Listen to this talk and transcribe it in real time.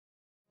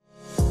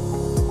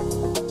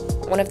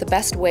One of the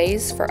best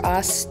ways for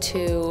us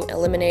to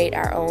eliminate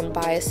our own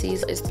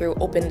biases is through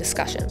open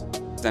discussion.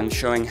 I'm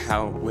showing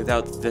how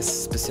without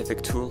this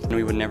specific tool,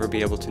 we would never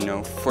be able to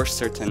know for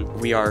certain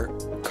we are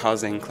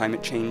causing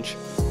climate change.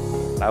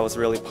 I was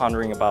really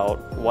pondering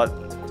about what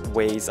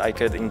ways I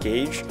could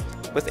engage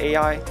with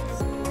AI.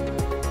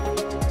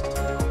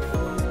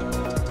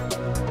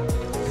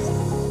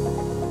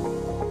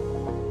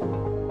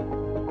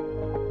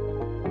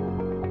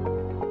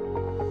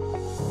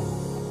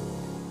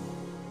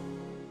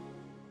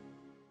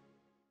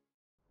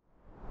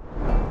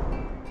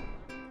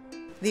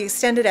 The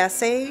extended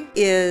essay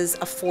is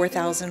a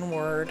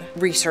 4,000-word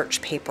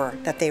research paper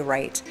that they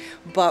write,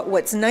 but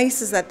what's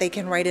nice is that they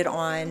can write it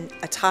on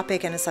a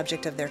topic and a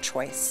subject of their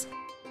choice.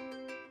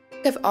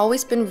 I've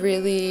always been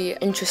really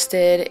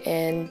interested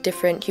in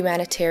different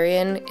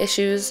humanitarian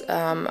issues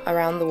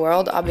around the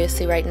world.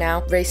 Obviously right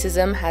now,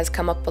 racism has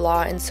come up a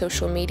lot in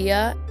social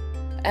media.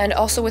 And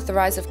also with the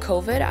rise of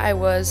COVID, I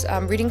was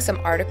reading some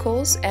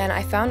articles and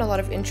I found a lot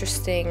of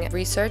interesting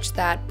research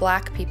that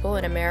Black people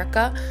in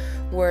America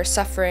were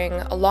suffering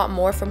a lot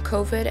more from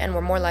COVID and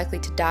were more likely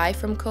to die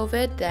from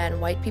COVID than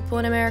white people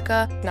in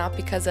America, not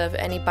because of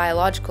any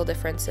biological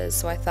differences.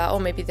 So I thought, oh,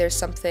 maybe there's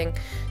something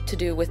to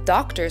do with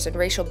doctors and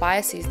racial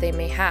biases they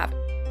may have.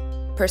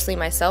 Personally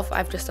myself,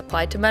 I've just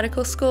applied to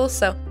medical school,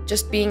 so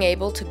just being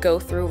able to go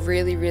through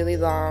really, really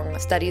long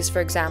studies, for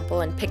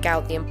example, and pick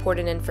out the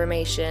important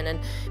information and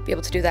be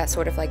able to do that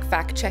sort of like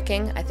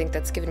fact-checking, I think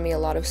that's given me a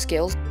lot of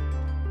skills.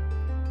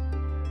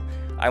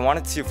 I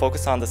wanted to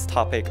focus on this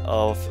topic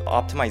of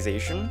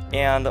optimization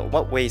and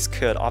what ways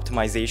could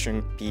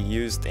optimization be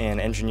used in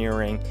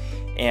engineering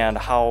and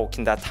how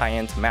can that tie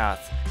into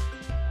math.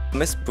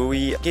 Ms.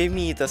 Bowie gave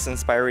me this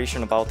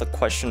inspiration about the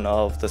question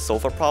of the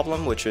sofa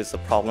problem, which is a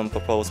problem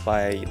proposed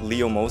by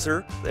Leo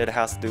Moser. It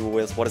has to do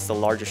with what is the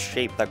largest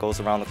shape that goes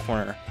around the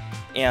corner.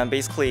 And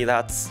basically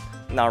that's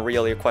not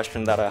really a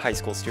question that a high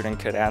school student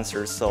could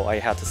answer, so I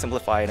had to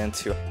simplify it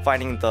into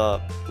finding the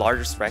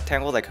largest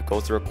rectangle that could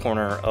go through a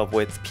corner of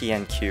width P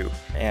and Q,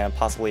 and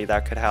possibly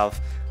that could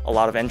have a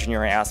lot of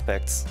engineering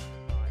aspects.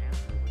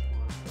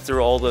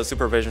 Through all the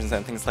supervisions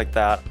and things like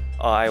that,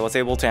 I was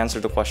able to answer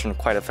the question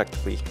quite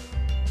effectively.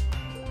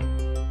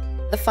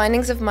 The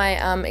findings of my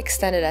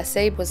extended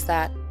essay was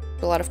that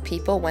a lot of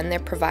people, when they're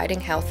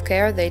providing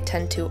healthcare, they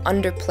tend to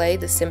underplay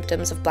the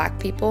symptoms of Black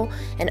people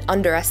and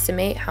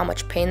underestimate how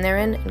much pain they're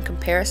in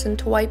comparison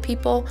to white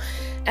people.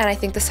 And I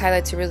think this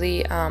highlights a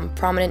really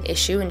prominent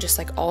issue in just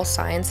like all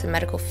science and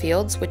medical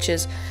fields, which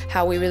is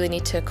how we really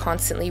need to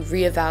constantly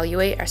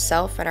reevaluate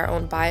ourselves and our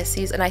own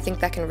biases. And I think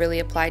that can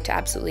really apply to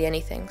absolutely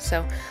anything.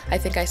 So I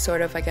think I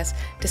sort of,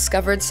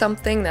 discovered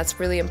something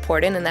that's really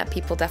important and that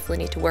people definitely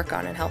need to work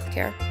on in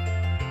healthcare.